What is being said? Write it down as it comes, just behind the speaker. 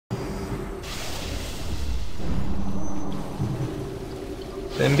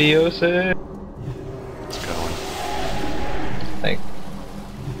Symbiosis. It's going. Like,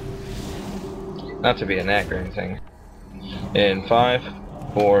 not to be a knack or anything. In 5,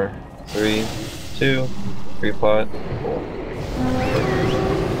 4, 3, 2, replot, 4.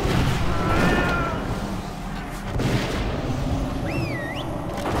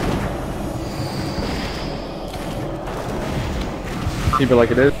 Keep it like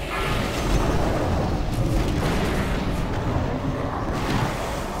it is.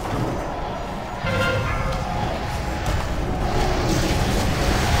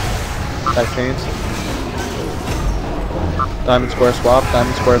 Back chains. Diamond square swap,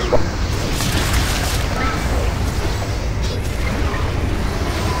 diamond square swap.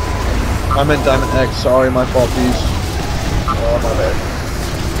 I meant diamond X, sorry, my fault, beast. Oh, my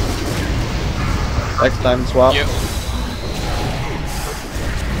bad. X diamond swap. Yep.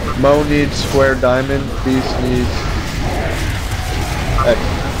 Mo needs square diamond, beast needs X.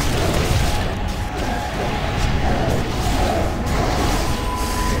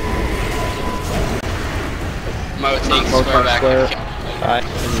 Mo takes Mo square back. square. I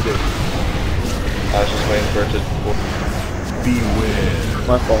need it. I was just waiting for it to. Beware.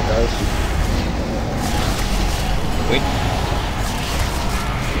 My fault, guys. Wait.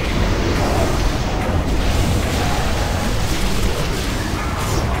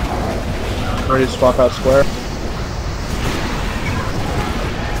 Ready to swap out square.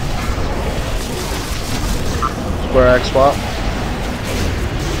 Square X swap.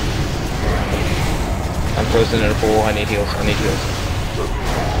 I'm frozen in a pool. I need heals. I need heals.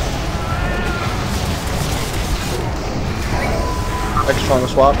 X triangle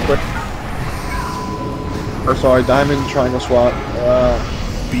swap, quick. Or sorry, diamond triangle swap.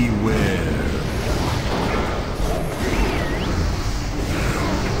 Beware.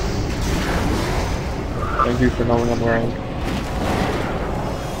 Thank you for knowing I'm around.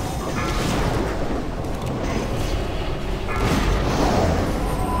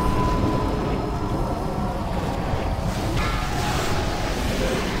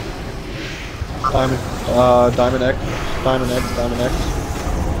 Diamond X, diamond X, diamond X.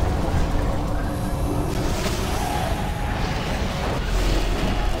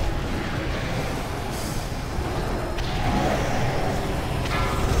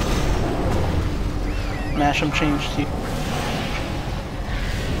 Mash'em changed to you.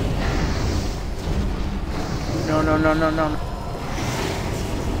 No, no, no, no, no.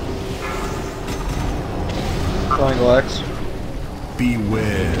 Triangle X.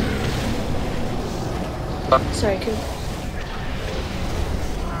 Beware. Sorry, could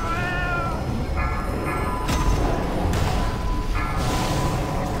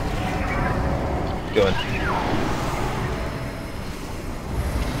Go in.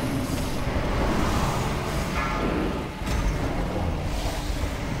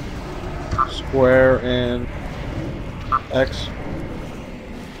 Square and X.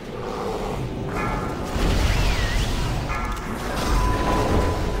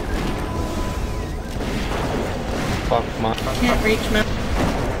 Fuck, come on. can't reach me.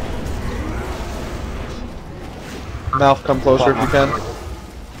 Mouth, come closer if you can.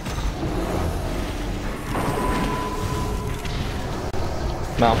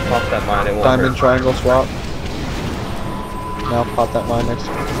 Mouth, pop that mine. It won't Diamond hurt. triangle swap. Now pop that mine next to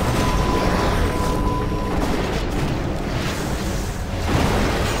me.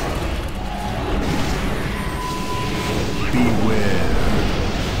 Beware.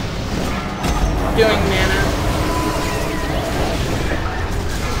 Doing mana.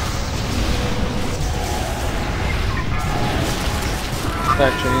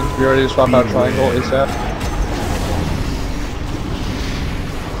 Stack chain. We already swap out triangle ASAP.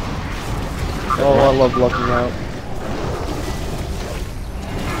 Oh, I love lucking out.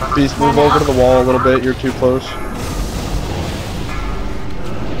 Beast, move over to the wall a little bit. You're too close.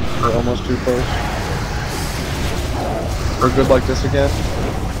 You're almost too close. We're good like this again.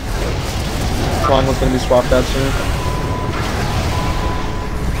 Triangle's gonna be swapped out soon.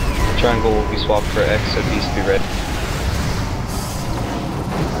 Triangle will be swapped for X, so Beast be ready.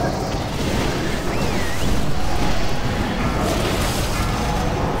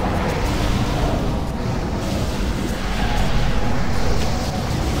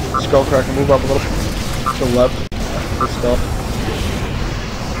 Skullcracker, move up a little to the left. For stealth.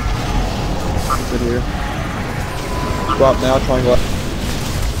 Good here. Swap now, triangle left.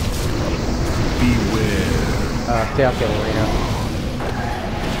 Beware. Stay out the arena.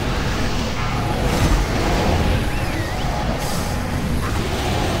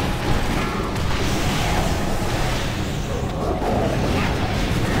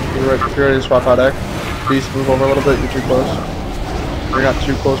 You're ready to swap out X. Beast, move over a little bit, you're too close. You're not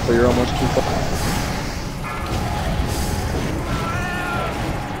too close, but you're almost too close.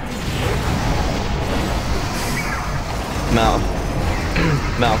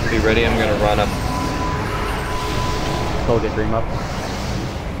 Mouth, be ready. I'm gonna run up. Go get Dream up.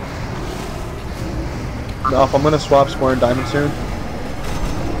 Alpha, I'm gonna swap Square and Diamond soon.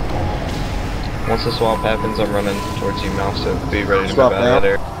 Once the swap happens, I'm running towards you, Mouth, so be ready to Swap move out of now.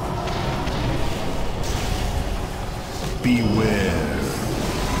 there. Beware.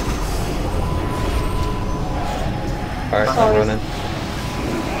 Alright, I'm running.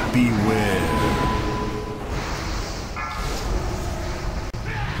 Beware.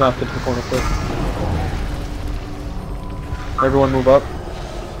 Mouth, get to the corner quick. Everyone move up.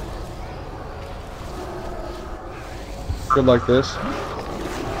 Good like this.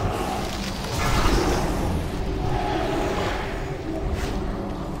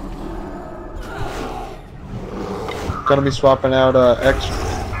 Gonna be swapping out X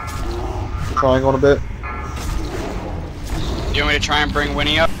triangle in a bit. Do you want me to try and bring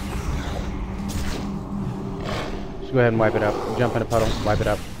Winnie up? Just go ahead and wipe it up. Jump in a puddle, wipe it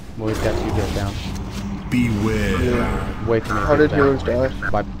up. We've got 2 kills down. Beware. Yeah. Wait for me. How did heroes die?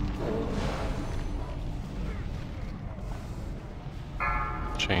 Wipe.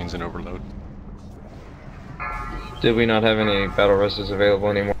 Chains and overload. Did we not have any battle restos available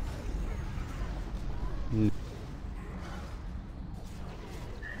anymore?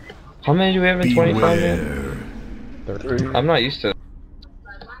 How many do we have in 25 man? Beware. 3. I'm not used to it.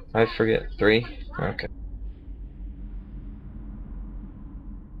 I forget. 3? Okay.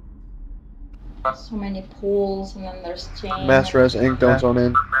 So many pools, and then there's chain. Mass Res Inc. don't zone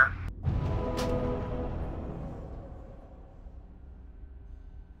in.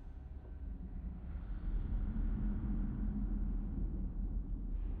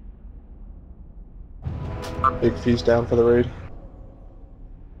 Big feast down for the raid.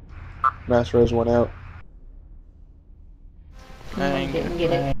 Mass Res went out. I didn't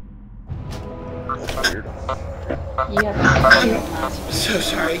get it. That's weird. You have a So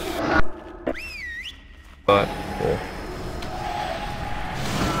sorry. But, cool.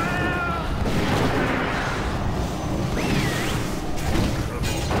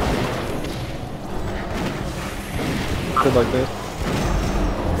 Good like this.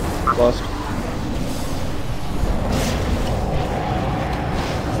 Lost.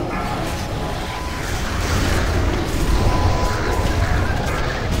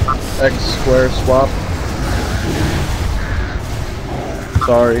 X square swap.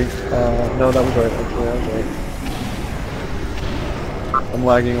 Sorry. No, that was right. Actually, that was right. I'm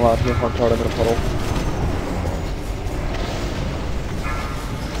lagging a lot here. I'm hard. I'm in a puddle.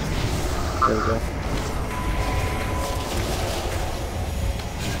 There we go.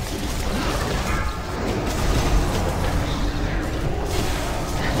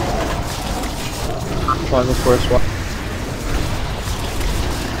 Triangle square swap.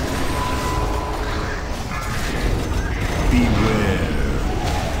 Beware.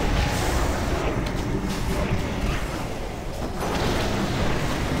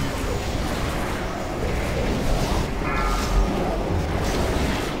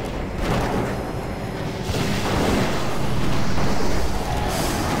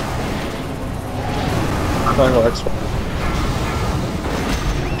 Triangle X swap.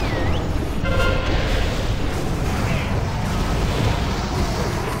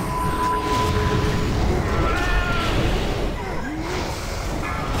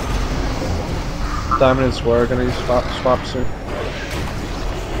 Diamond and square are gonna be swap soon.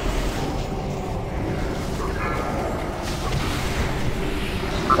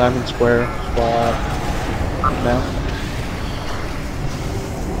 Diamond square swap now.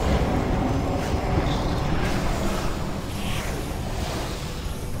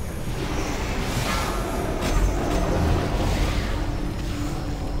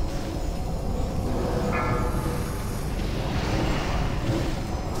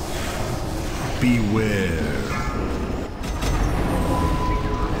 Beware.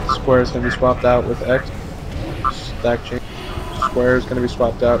 Square is gonna be swapped out with X. Stack chain. Square is gonna be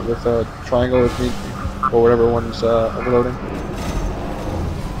swapped out with a triangle with me, or whatever one's overloading.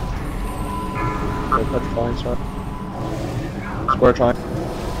 Petrifying, sorry. Square triangle.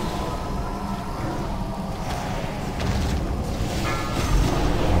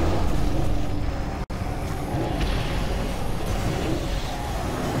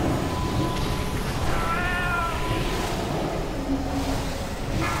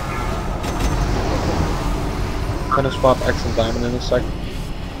 Gonna swap X and Diamond in a second.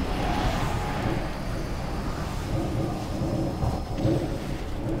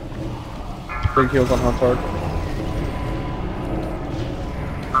 Big heals on Huntard.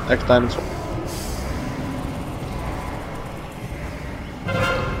 X diamond swap.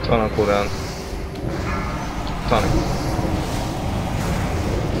 It's on cooldown. Sonic.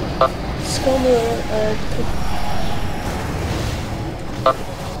 Skull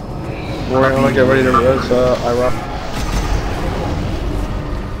We're gonna get ready to res IROC.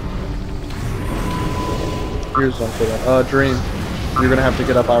 Here's one for that. Dream. You're gonna have to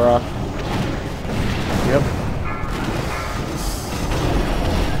get up IROC. Yep.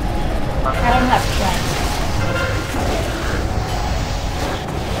 I don't have strength.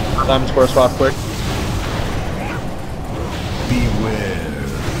 Diamond square swap quick. Beware.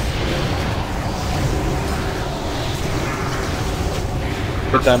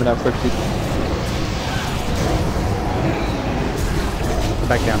 Get diamond out quick, people. Go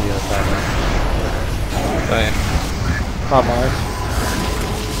back down the other side. Right. Not mine.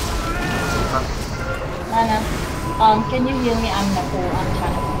 Nana, can you heal me? I'm in the pool. I'm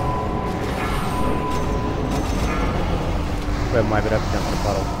trying to. Go ahead and wipe it up, jump in the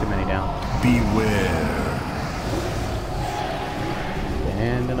puddle. Too many down. Beware.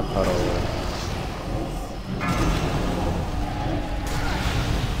 Stand in a puddle.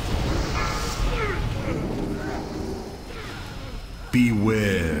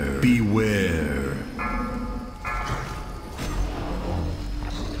 Beware. Beware.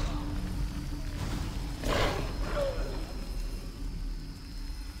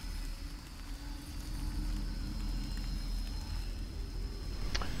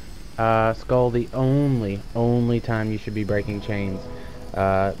 Skull, the only time you should be breaking chains.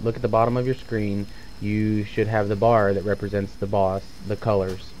 Look at the bottom of your screen. You should have the bar that represents the boss, the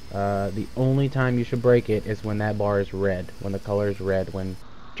colors. The only time you should break it is when that bar is red, when the color is red, when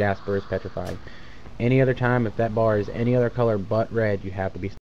Jasper is petrified. Any other time, if that bar is any other color but red, you have to be